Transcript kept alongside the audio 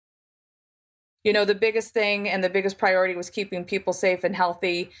The biggest thing and the biggest priority was keeping people safe and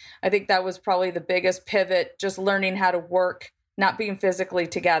healthy. I think that was probably the biggest pivot, just learning how to work, not being physically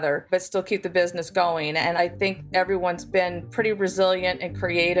together, but still keep the business going. And I think everyone's been pretty resilient and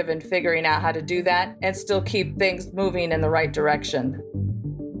creative in figuring out how to do that and still keep things moving in the right direction.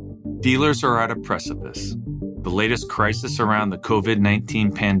 Dealers are at a precipice. The latest crisis around the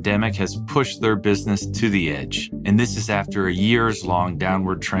COVID-19 pandemic has pushed their business to the edge, and this is after a years-long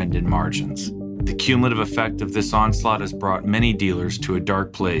downward trend in margins. The cumulative effect of this onslaught has brought many dealers to a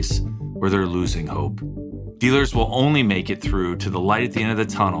dark place where they're losing hope. Dealers will only make it through to the light at the end of the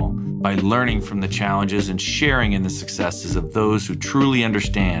tunnel by learning from the challenges and sharing in the successes of those who truly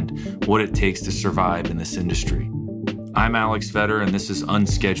understand what it takes to survive in this industry. I'm Alex Vetter, and this is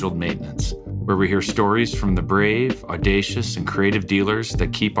Unscheduled Maintenance, where we hear stories from the brave, audacious, and creative dealers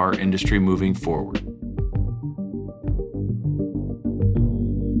that keep our industry moving forward.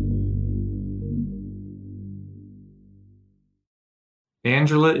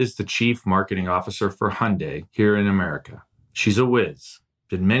 Angela is the Chief Marketing Officer for Hyundai here in America. She's a whiz,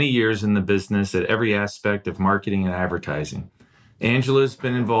 been many years in the business at every aspect of marketing and advertising. Angela's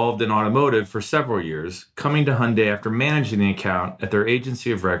been involved in automotive for several years, coming to Hyundai after managing the account at their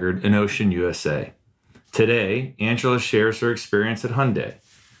agency of record, Inocean USA. Today, Angela shares her experience at Hyundai,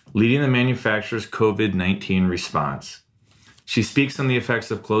 leading the manufacturer's COVID-19 response. She speaks on the effects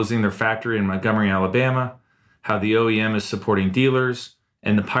of closing their factory in Montgomery, Alabama, how the OEM is supporting dealers,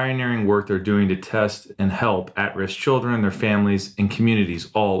 and the pioneering work they're doing to test and help at-risk children, their families, and communities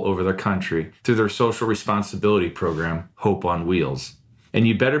all over the country through their social responsibility program, Hope on Wheels. And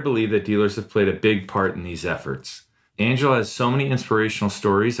you better believe that dealers have played a big part in these efforts. Angela has so many inspirational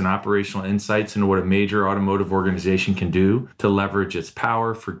stories and operational insights into what a major automotive organization can do to leverage its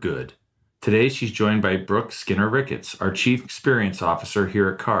power for good. Today, she's joined by Brooke Skinner-Ricketts, our Chief Experience Officer here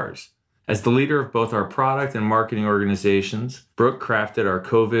at Cars. As the leader of both our product and marketing organizations, Brooke crafted our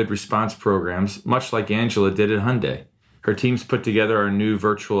COVID response programs, much like Angela did at Hyundai. Her teams put together our new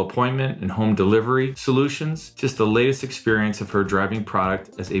virtual appointment and home delivery solutions, just the latest experience of her driving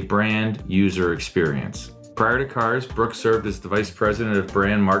product as a brand user experience. Prior to Cars, Brooke served as the Vice President of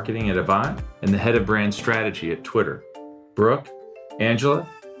Brand Marketing at Avant and the Head of Brand Strategy at Twitter. Brooke, Angela,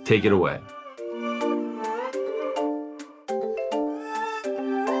 take it away.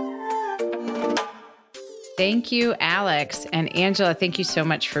 Thank you, Alex. And Angela, thank you so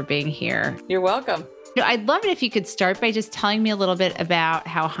much for being here. You're welcome. I'd love it if you could start by just telling me a little bit about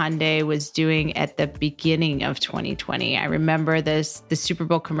how Hyundai was doing at the beginning of 2020. I remember the Super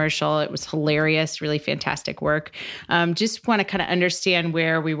Bowl commercial. It was hilarious, really fantastic work. Just want to kind of understand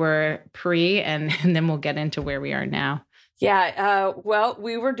where we were pre, and then we'll get into where we are now. Yeah, well,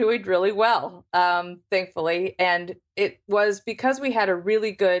 we were doing really well, thankfully, and it was because we had a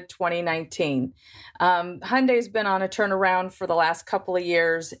really good 2019. Hyundai's been on a turnaround for the last couple of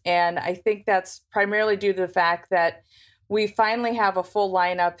years, and I think that's primarily due to the fact that we finally have a full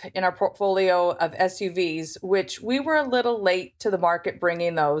lineup in our portfolio of SUVs, which we were a little late to the market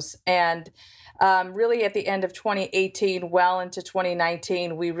bringing those. And really at the end of 2018, well into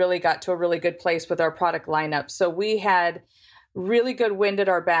 2019, we really got to a really good place with our product lineup. So we had really good wind at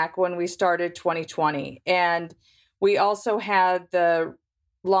our back when we started 2020. And we also had the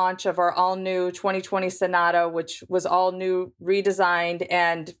launch of our all-new 2020 Sonata, which was all new, redesigned,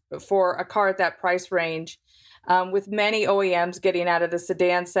 and for a car at that price range. With many OEMs getting out of the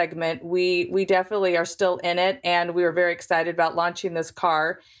sedan segment, we definitely are still in it, and we were very excited about launching this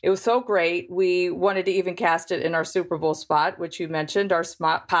car. It was so great. We wanted to even cast it in our Super Bowl spot, which you mentioned, our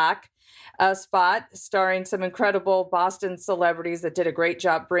Smart Pack spot, starring some incredible Boston celebrities that did a great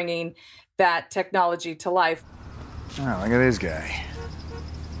job bringing that technology to life. Oh, look at this guy.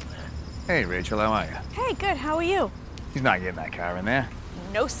 Hey, Rachel, how are you? Hey, good. How are you? He's not getting that car in there.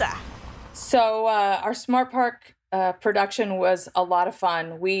 No, sir. So our Smart Park production was a lot of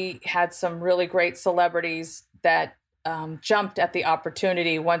fun. We had some really great celebrities that jumped at the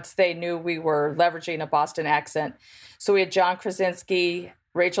opportunity once they knew we were leveraging a Boston accent. So we had John Krasinski,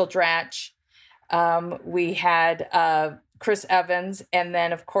 Rachel Dratch, we had Chris Evans, and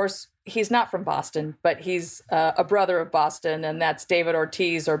then, of course, he's not from Boston, but he's a brother of Boston, and that's David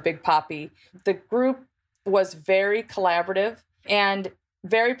Ortiz, or Big Papi. The group was very collaborative and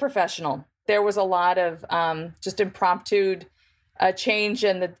very professional. There was a lot of just impromptu change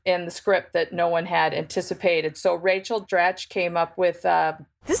in the script that no one had anticipated. So Rachel Dratch came up with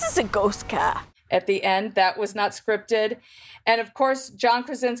this is a ghost car. At the end, that was not scripted. And of course, John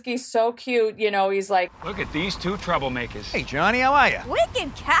Krasinski's so cute. You know, he's like, look at these two troublemakers. Hey, Johnny, how are you?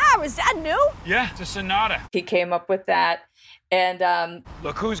 Wicked car. Is that new? Yeah, it's a Sonata. He came up with that. And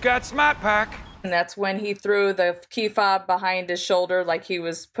look who's got Smart Pack. And that's when he threw the key fob behind his shoulder like he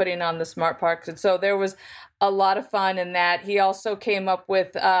was putting on the smart parks. And so there was a lot of fun in that. He also came up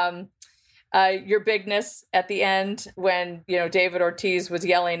with your bigness at the end when, David Ortiz was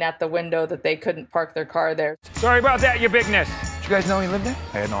yelling at the window that they couldn't park their car there. Sorry about that, your bigness. Did you guys know he lived there?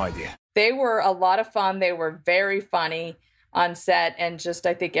 I had no idea. They were a lot of fun. They were very funny on set, and just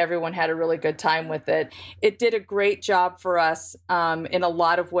I think everyone had a really good time with it. It did a great job for us in a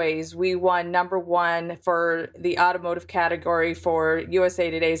lot of ways. We won number 1 for the automotive category for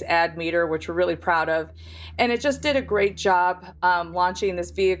USA Today's Ad Meter, which we're really proud of. And it just did a great job launching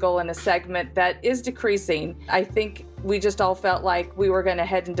this vehicle in a segment that is decreasing. I think we just all felt like we were going to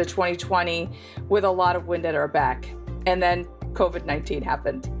head into 2020 with a lot of wind at our back. And then COVID-19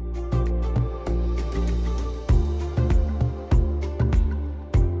 happened.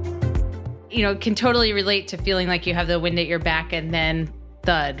 Can totally relate to feeling like you have the wind at your back and then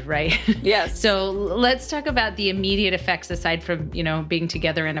thud, right? Yes. So let's talk about the immediate effects aside from, being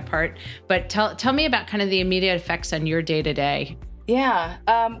together and apart. But tell me about kind of the immediate effects on your day to day. Yeah.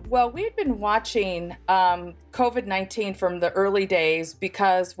 Well, we'd been watching COVID-19 from the early days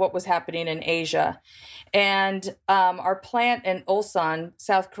because what was happening in Asia. And our plant in Ulsan,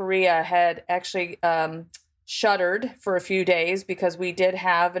 South Korea, had actually shuttered for a few days because we did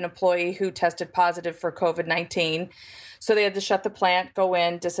have an employee who tested positive for COVID-19. So they had to shut the plant, go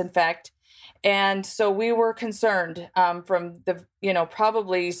in, disinfect. And so we were concerned from the,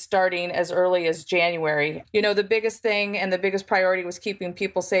 probably starting as early as January. The biggest thing and the biggest priority was keeping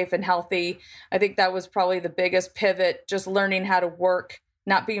people safe and healthy. I think that was probably the biggest pivot, just learning how to work,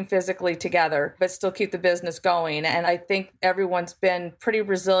 not being physically together, but still keep the business going. And I think everyone's been pretty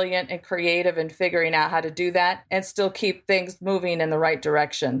resilient and creative in figuring out how to do that and still keep things moving in the right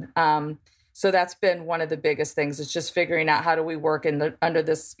direction. So that's been one of the biggest things, is just figuring out how do we work under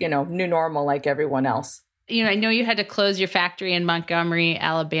this, new normal like everyone else. I know you had to close your factory in Montgomery,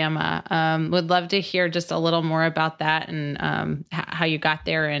 Alabama. Would love to hear just a little more about that and how you got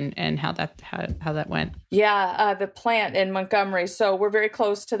there and how that went. Yeah, the plant in Montgomery. So we're very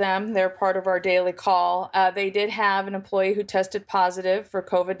close to them. They're part of our daily call. They did have an employee who tested positive for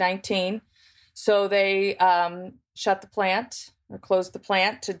COVID-19. So they shut the plant or closed the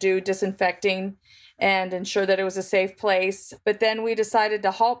plant to do disinfecting and ensure that it was a safe place. But then we decided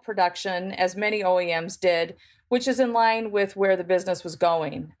to halt production, as many OEMs did, which is in line with where the business was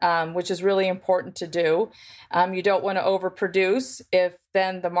going, which is really important to do. You don't want to overproduce if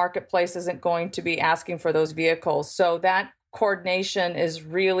then the marketplace isn't going to be asking for those vehicles. So that coordination is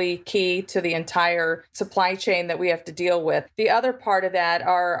really key to the entire supply chain that we have to deal with. The other part of that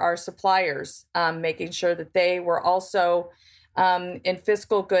are our suppliers, making sure that they were also in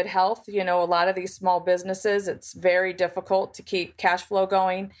fiscal good health. A lot of these small businesses, it's very difficult to keep cash flow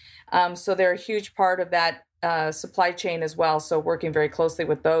going. So they're a huge part of that supply chain as well. So working very closely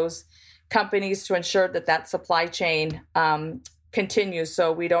with those companies to ensure that supply chain continues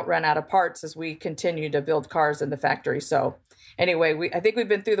so we don't run out of parts as we continue to build cars in the factory. So anyway, I think we've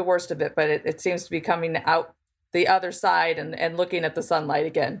been through the worst of it, but it seems to be coming out the other side and looking at the sunlight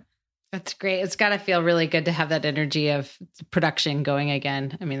again. That's great. It's got to feel really good to have that energy of production going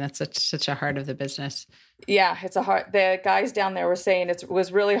again. I mean, that's such a heart of the business. Yeah, it's a hard. The guys down there were saying it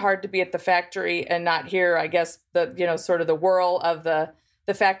was really hard to be at the factory and not hear, I guess, the sort of the whirl of the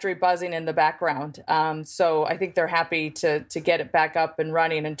factory buzzing in the background. So I think they're happy to get it back up and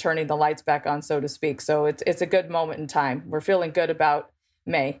running and turning the lights back on, so to speak. So it's a good moment in time. We're feeling good about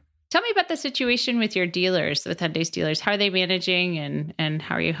May. Tell me about the situation with your dealers, with Hyundai's dealers. How are they managing and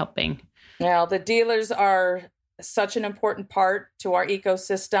how are you helping? Well, the dealers are such an important part to our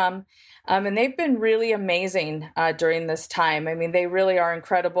ecosystem. And they've been really amazing during this time. I mean, they really are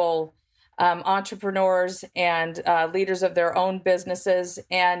incredible entrepreneurs and leaders of their own businesses.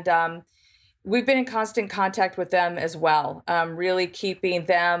 And we've been in constant contact with them as well, really keeping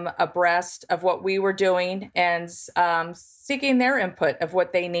them abreast of what we were doing and seeking their input of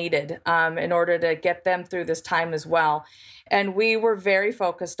what they needed in order to get them through this time as well. And we were very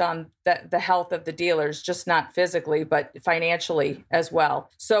focused on the health of the dealers, just not physically, but financially as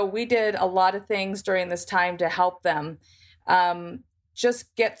well. So we did a lot of things during this time to help them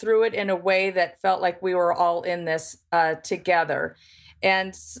just get through it in a way that felt like we were all in this together. And,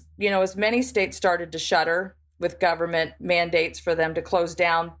 as many states started to shutter with government mandates for them to close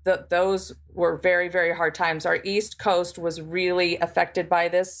down, those were very, very hard times. Our East Coast was really affected by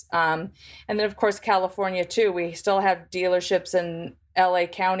this. And then, of course, California, too. We still have dealerships in LA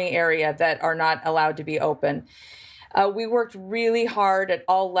County area that are not allowed to be open. We worked really hard at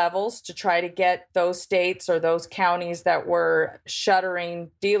all levels to try to get those states or those counties that were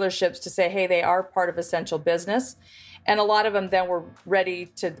shuttering dealerships to say, hey, they are part of essential business. And a lot of them then were ready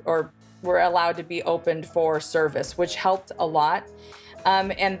to, or were allowed to be opened for service, which helped a lot.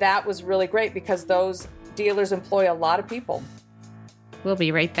 And that was really great because those dealers employ a lot of people. We'll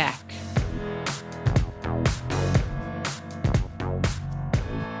be right back.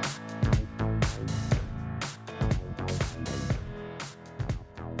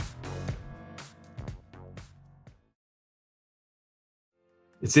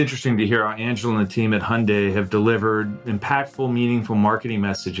 It's interesting to hear how Angela and the team at Hyundai have delivered impactful, meaningful marketing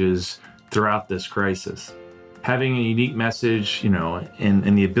messages throughout this crisis. Having a unique message,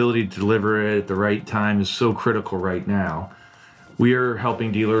 and the ability to deliver it at the right time is so critical right now. We are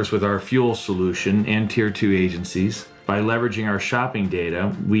helping dealers with our fuel solution and Tier 2 agencies. By leveraging our shopping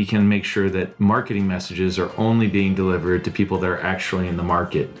data, we can make sure that marketing messages are only being delivered to people that are actually in the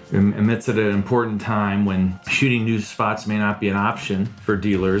market. And that's at an important time when shooting new spots may not be an option for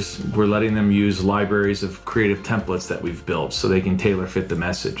dealers. We're letting them use libraries of creative templates that we've built so they can tailor fit the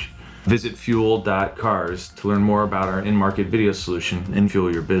message. Visit fuel.cars to learn more about our in-market video solution and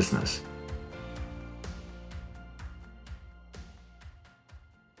fuel your business.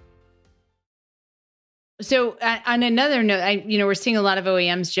 So on another note, we're seeing a lot of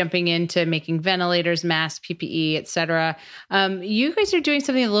OEMs jumping into making ventilators, masks, PPE, et cetera. You guys are doing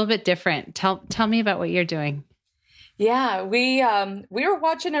something a little bit different. Tell me about what you're doing. Yeah, we were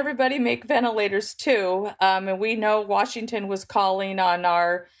watching everybody make ventilators too. And we know Washington was calling on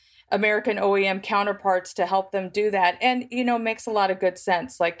our American OEM counterparts to help them do that. And, makes a lot of good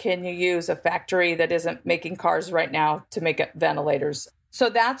sense. Like, can you use a factory that isn't making cars right now to make ventilators? So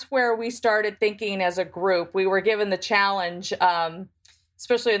that's where we started thinking as a group. We were given the challenge,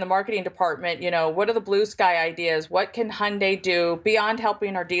 especially in the marketing department, what are the blue sky ideas? What can Hyundai do beyond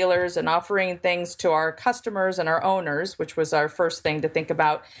helping our dealers and offering things to our customers and our owners, which was our first thing to think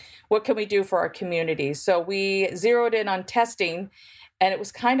about? What can we do for our community? So we zeroed in on testing, and it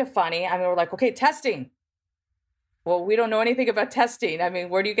was kind of funny. We're like, okay, testing. Well, we don't know anything about testing.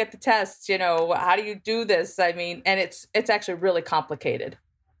 Where do you get the tests? How do you do this? And it's actually really complicated.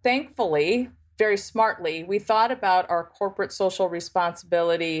 Thankfully, very smartly, we thought about our corporate social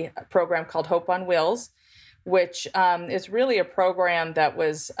responsibility program called Hope on Wheels, which is really a program that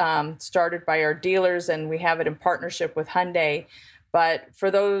was started by our dealers, and we have it in partnership with Hyundai. But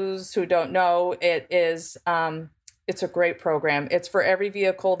for those who don't know, it's a great program. It's for every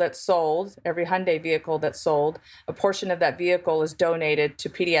vehicle that's sold, every Hyundai vehicle that's sold, a portion of that vehicle is donated to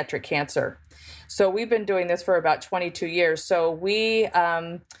pediatric cancer. So we've been doing this for about 22 years. So we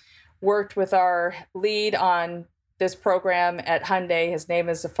worked with our lead on this program at Hyundai. His name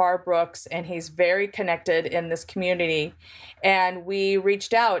is Zafar Brooks, and he's very connected in this community. And we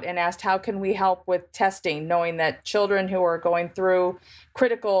reached out and asked, how can we help with testing, knowing that children who are going through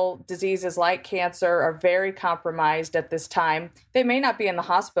critical diseases like cancer are very compromised at this time. They may not be in the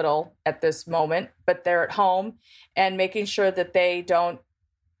hospital at this moment, but they're at home, and making sure that they don't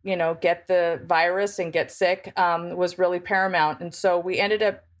get the virus and get sick was really paramount. And so we ended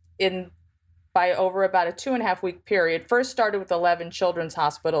up by over about a 2.5 week period, first started with 11 children's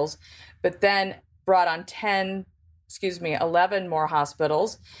hospitals, but then brought on 11 more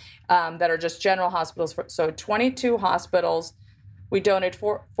hospitals that are just general hospitals. So 22 hospitals. We donated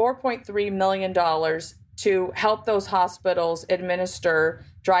 $4.3 million to help those hospitals administer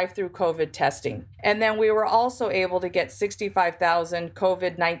drive-through COVID testing. And then we were also able to get 65,000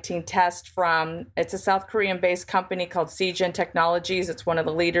 COVID-19 tests from, it's a South Korean-based company called Seagen Technologies. It's one of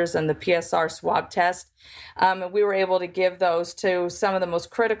the leaders in the PSR swab test. And we were able to give those to some of the most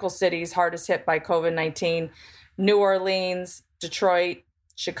critical cities hardest hit by COVID-19, New Orleans, Detroit,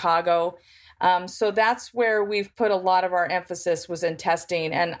 Chicago. So that's where we've put a lot of our emphasis was in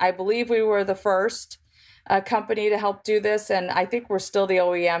testing. And I believe we were the first company to help do this. And I think we're still the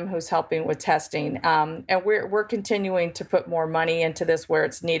OEM who's helping with testing. And we're continuing to put more money into this where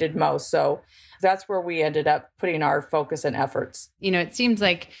it's needed most. So that's where we ended up putting our focus and efforts. It seems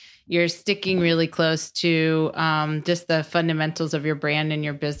like you're sticking really close to just the fundamentals of your brand and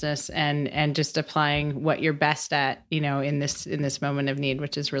your business, and just applying what you're best at, in this moment of need,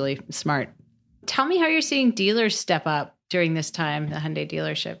 which is really smart. Tell me how you're seeing dealers step up during this time, the Hyundai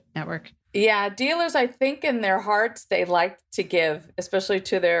dealership network. Yeah, dealers, I think in their hearts, they like to give, especially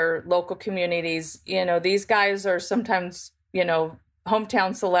to their local communities. These guys are sometimes,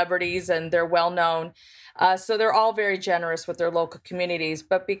 hometown celebrities, and they're well known. So they're all very generous with their local communities.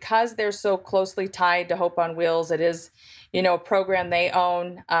 But because they're so closely tied to Hope on Wheels, it is, a program they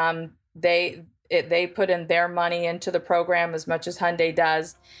own. They put in their money into the program as much as Hyundai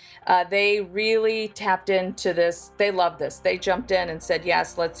does. They really tapped into this. They love this. They jumped in and said,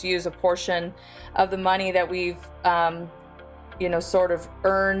 yes, let's use a portion of the money that we've, sort of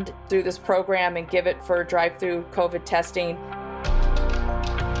earned through this program and give it for drive-through COVID testing.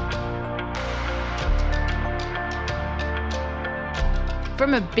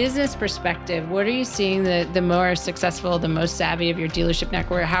 From a business perspective, what are you seeing the more successful, the most savvy of your dealership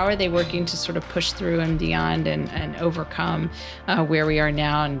network? How are they working to sort of push through and beyond and overcome where we are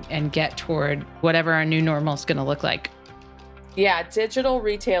now and get toward whatever our new normal is going to look like? Yeah, digital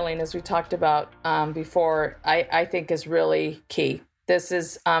retailing, as we talked about before, I think is really key. This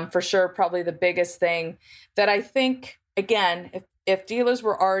is for sure probably the biggest thing that I think, again, if dealers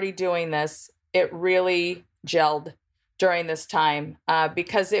were already doing this, it really gelled during this time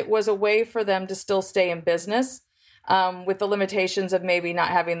because it was a way for them to still stay in business with the limitations of maybe not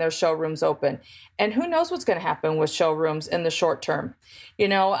having their showrooms open. And who knows what's going to happen with showrooms in the short term.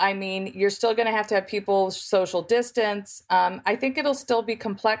 You're still going to have people social distance. I think it'll still be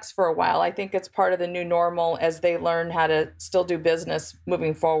complex for a while. I think it's part of the new normal as they learn how to still do business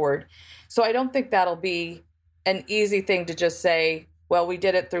moving forward. So I don't think that'll be an easy thing to just say, well, we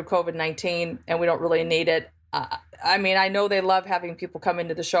did it through COVID-19 and we don't really need it. I know they love having people come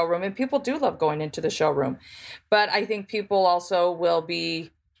into the showroom, and people do love going into the showroom. But I think people also will be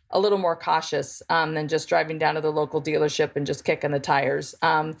a little more cautious than just driving down to the local dealership and just kicking the tires.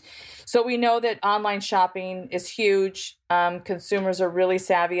 So we know that online shopping is huge. Consumers are really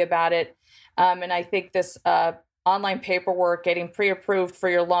savvy about it. And I think this online paperwork, getting pre-approved for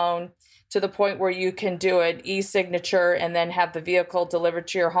your loan to the point where you can do an e-signature and then have the vehicle delivered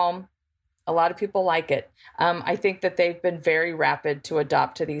to your home, a lot of people like it. I think that they've been very rapid to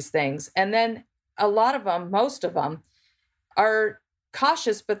adopt to these things. And then a lot of them, most of them, are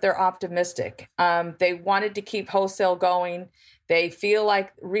cautious, but they're optimistic. They wanted to keep wholesale going. They feel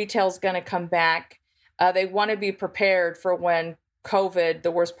like retail's going to come back. They want to be prepared for when COVID,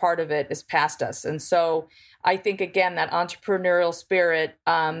 the worst part of it, is past us. And so I think, again, that entrepreneurial spirit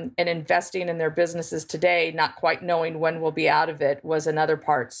and investing in their businesses today, not quite knowing when we'll be out of it, was another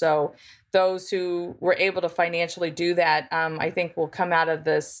part. So those who were able to financially do that, I think will come out of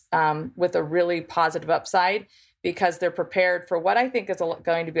this with a really positive upside because they're prepared for what I think is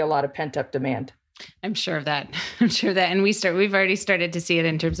going to be a lot of pent-up demand. I'm sure of that. And we've already started to see it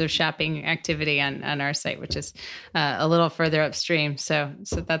in terms of shopping activity on our site, which is a little further upstream. So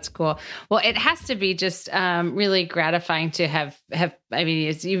that's cool. Well, it has to be just really gratifying to have.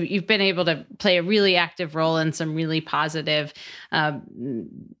 You've been able to play a really active role in some really positive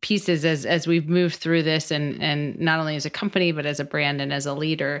pieces as we've moved through this, and not only as a company but as a brand and as a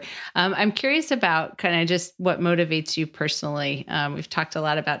leader. I'm curious about kind of just what motivates you personally. We've talked a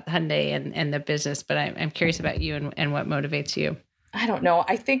lot about Hyundai and the business, but I'm curious about you and what motivates you. I don't know.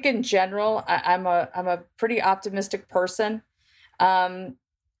 I think in general, I'm a pretty optimistic person.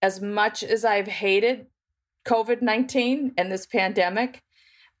 As much as I've hated COVID-19 and this pandemic,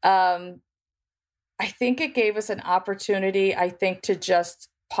 I think it gave us an opportunity, to just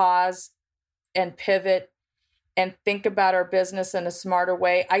pause and pivot and think about our business in a smarter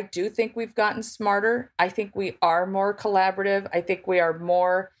way. I do think we've gotten smarter. I think we are more collaborative. I think we are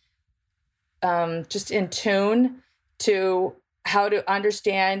more just in tune to how to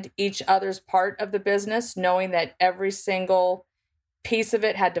understand each other's part of the business, knowing that every single piece of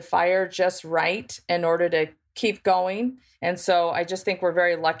it had to fire just right in order to keep going. And so I just think we're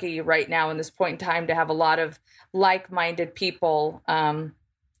very lucky right now in this point in time to have a lot of like-minded people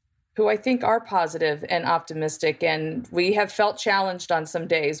who I think are positive and optimistic. And we have felt challenged on some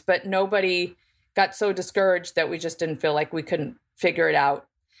days, but nobody got so discouraged that we just didn't feel like we couldn't figure it out.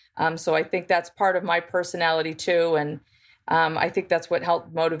 So I think that's part of my personality too. And I think that's what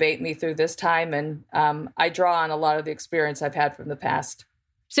helped motivate me through this time. And I draw on a lot of the experience I've had from the past.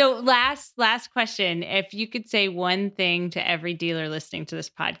 So last question, if you could say one thing to every dealer listening to this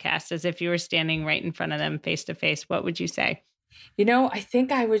podcast, as if you were standing right in front of them face to face, what would you say? I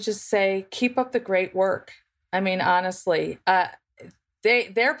think I would just say, keep up the great work. Honestly,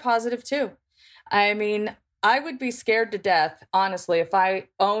 they're positive too. I would be scared to death, honestly, if I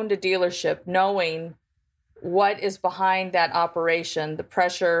owned a dealership, knowing what is behind that operation, the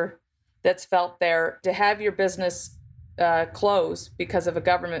pressure that's felt there, to have your business close because of a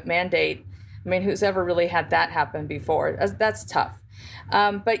government mandate. Who's ever really had that happen before? That's tough.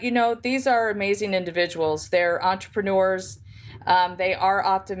 But these are amazing individuals. They're entrepreneurs. They are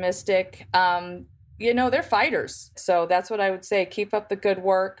optimistic. They're fighters. So that's what I would say. Keep up the good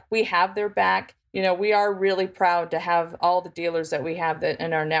work. We have their back. we are really proud to have all the dealers that we have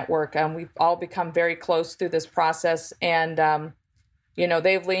in our network. We've all become very close through this process, and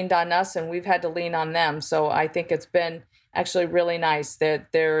they've leaned on us, and we've had to lean on them. So I think it's been actually really nice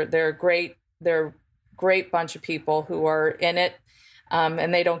that they're a great bunch of people who are in it,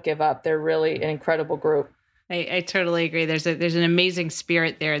 and they don't give up. They're really an incredible group. I totally agree. There's an amazing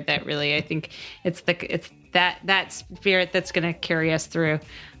spirit there that really, I think it's that spirit that's going to carry us through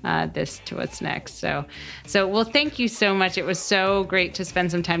this to what's next. So well, thank you so much. It was so great to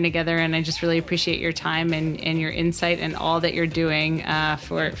spend some time together, and I just really appreciate your time and your insight and all that you're doing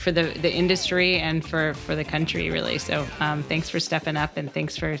for the industry and for the country, really. So thanks for stepping up, and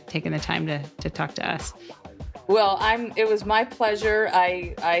thanks for taking the time to talk to us. Well, it was my pleasure.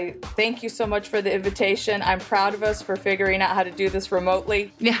 I thank you so much for the invitation. I'm proud of us for figuring out how to do this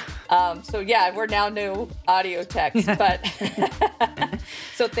remotely. Yeah. We're now new audio techs, but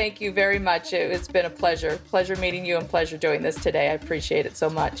so thank you very much. It's been a pleasure meeting you and pleasure doing this today. I appreciate it so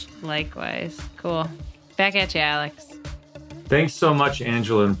much. Likewise. Cool. Back at you, Alex. Thanks so much,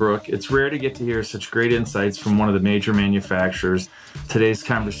 Angela and Brooke. It's rare to get to hear such great insights from one of the major manufacturers. Today's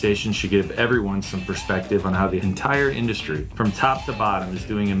conversation should give everyone some perspective on how the entire industry, from top to bottom, is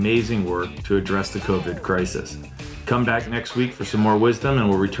doing amazing work to address the COVID crisis. Come back next week for some more wisdom, and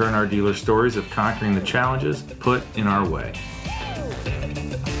we'll return our dealer stories of conquering the challenges put in our way.